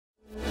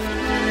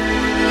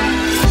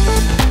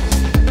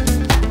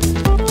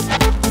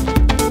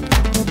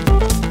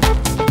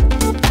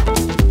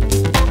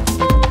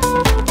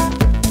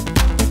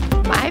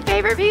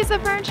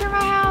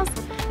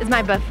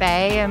my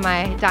buffet in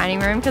my dining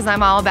room because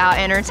I'm all about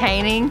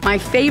entertaining. My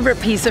favorite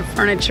piece of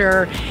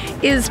furniture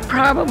is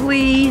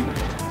probably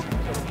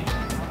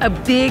a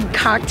big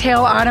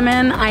cocktail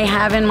ottoman I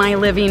have in my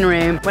living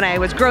room. When I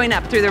was growing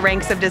up through the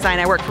ranks of design,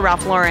 I worked for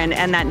Ralph Lauren,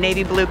 and that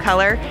navy blue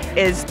color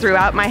is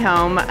throughout my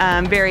home.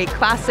 Very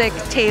classic,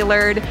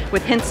 tailored,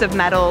 with hints of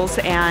metals,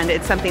 and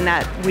it's something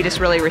that we just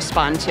really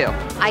respond to.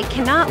 I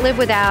cannot live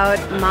without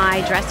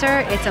my dresser.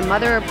 It's a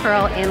mother of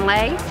pearl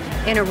inlay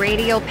in a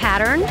radial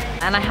pattern.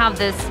 And I have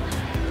this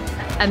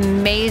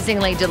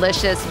amazingly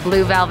delicious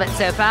blue velvet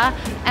sofa,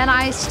 and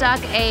I stuck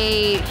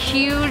a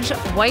huge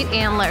white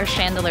antler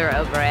chandelier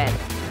over it.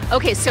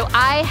 Okay, so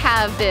I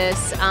have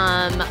this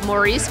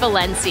Maurice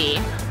Valency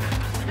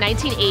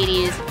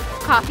 1980s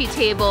coffee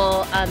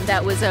table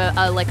that was a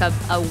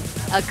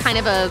kind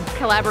of a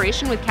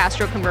collaboration with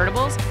Castro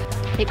convertibles.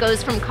 It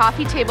goes from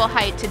coffee table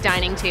height to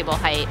dining table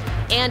height,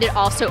 and it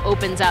also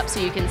opens up so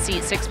you can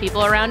seat 6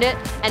 people around it,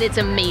 and it's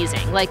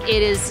amazing. Like,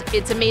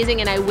 it's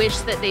amazing, and I wish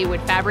that they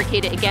would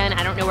fabricate it again.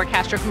 I don't know where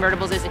Castro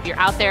convertibles is. If you're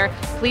out there,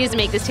 please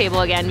make this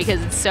table again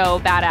because it's so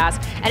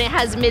badass. And it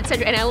has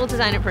mid-century, and I will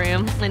design it for you,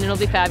 and it'll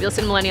be fabulous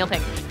in millennial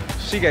pink.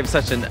 She gave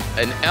such an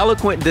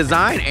eloquent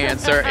design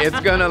answer. It's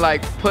gonna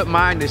like put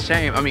mine to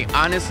shame. I mean,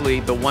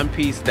 honestly, the one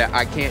piece that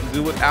I can't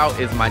do without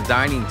is my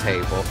dining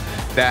table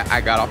that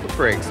I got off of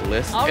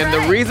Craigslist. And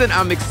the reason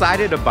I'm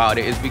excited about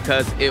it is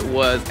because it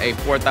was a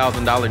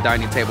 $4,000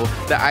 dining table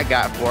that I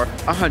got for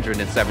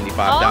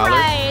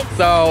 $175.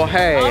 So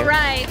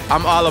hey,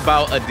 I'm all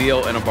about a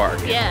deal and a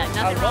bargain. Yeah,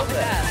 nothing wrong with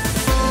that.